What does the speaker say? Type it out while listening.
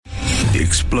The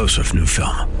explosive new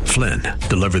film, Flynn,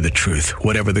 Deliver the Truth,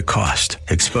 Whatever the Cost,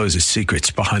 exposes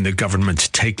secrets behind the government's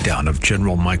takedown of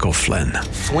General Michael Flynn.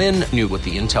 Flynn knew what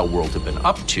the intel world had been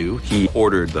up to. He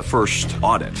ordered the first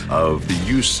audit of the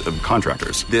use of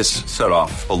contractors. This set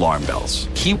off alarm bells.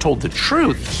 He told the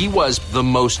truth. He was the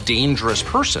most dangerous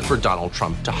person for Donald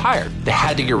Trump to hire. They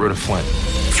had to get rid of Flynn.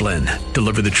 Flynn,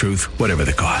 Deliver the Truth, Whatever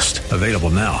the Cost. Available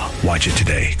now. Watch it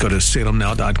today. Go to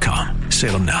salemnow.com.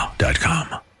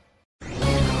 salemnow.com.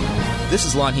 This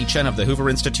is Lanhee Chen of the Hoover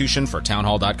Institution for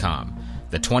townhall.com.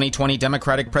 The 2020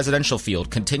 Democratic presidential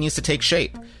field continues to take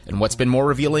shape, and what's been more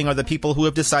revealing are the people who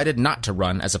have decided not to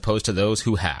run as opposed to those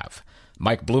who have.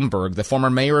 Mike Bloomberg, the former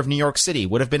mayor of New York City,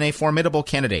 would have been a formidable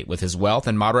candidate with his wealth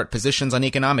and moderate positions on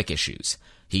economic issues.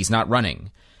 He's not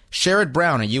running. Sherrod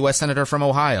Brown, a U.S. senator from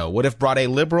Ohio, would have brought a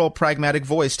liberal, pragmatic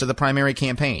voice to the primary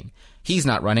campaign. He's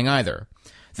not running either.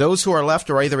 Those who are left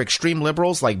are either extreme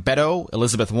liberals like Beto,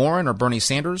 Elizabeth Warren, or Bernie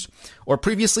Sanders, or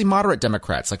previously moderate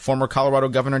Democrats like former Colorado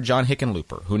Governor John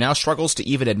Hickenlooper, who now struggles to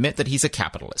even admit that he's a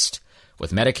capitalist.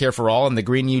 With Medicare for All and the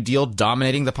Green New Deal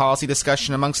dominating the policy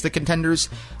discussion amongst the contenders,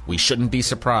 we shouldn't be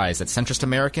surprised that centrist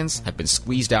Americans have been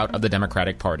squeezed out of the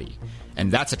Democratic Party.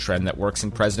 And that's a trend that works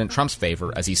in President Trump's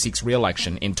favor as he seeks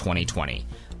re-election in 2020.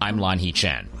 I'm Lanhee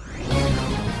Chen.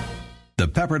 The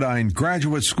Pepperdine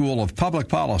Graduate School of Public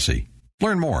Policy.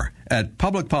 Learn more at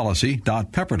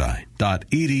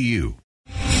publicpolicy.pepperdine.edu.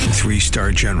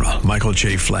 Three-star General Michael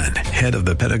J. Flynn, head of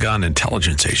the Pentagon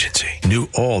Intelligence Agency, knew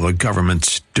all the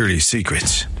government's dirty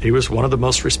secrets. He was one of the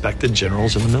most respected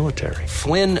generals in the military.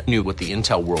 Flynn knew what the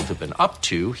intel world had been up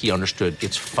to. He understood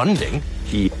its funding.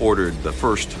 He ordered the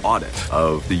first audit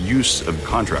of the use of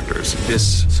contractors.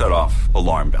 This set off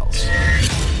alarm bells.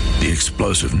 The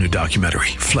explosive new documentary,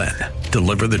 Flynn,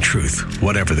 Deliver the Truth,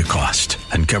 Whatever the Cost,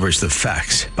 uncovers the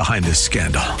facts behind this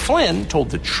scandal. Flynn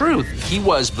told the truth. He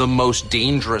was the most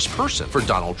dangerous person for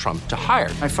Donald Trump to hire.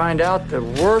 I find out the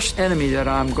worst enemy that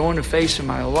I'm going to face in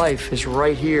my life is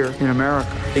right here in America.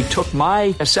 They took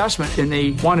my assessment and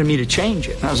they wanted me to change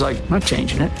it. And I was like, I'm not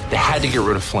changing it. They had to get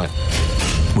rid of Flynn.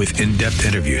 With in-depth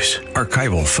interviews,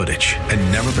 archival footage,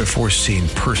 and never-before-seen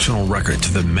personal records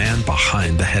of the man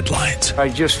behind the headlines. I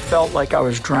just felt like I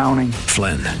was drowning.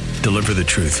 Flynn, Deliver the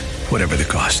Truth, Whatever the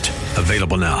Cost.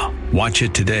 Available now. Watch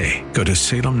it today. Go to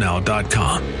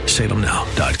salemnow.com.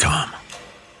 salemnow.com.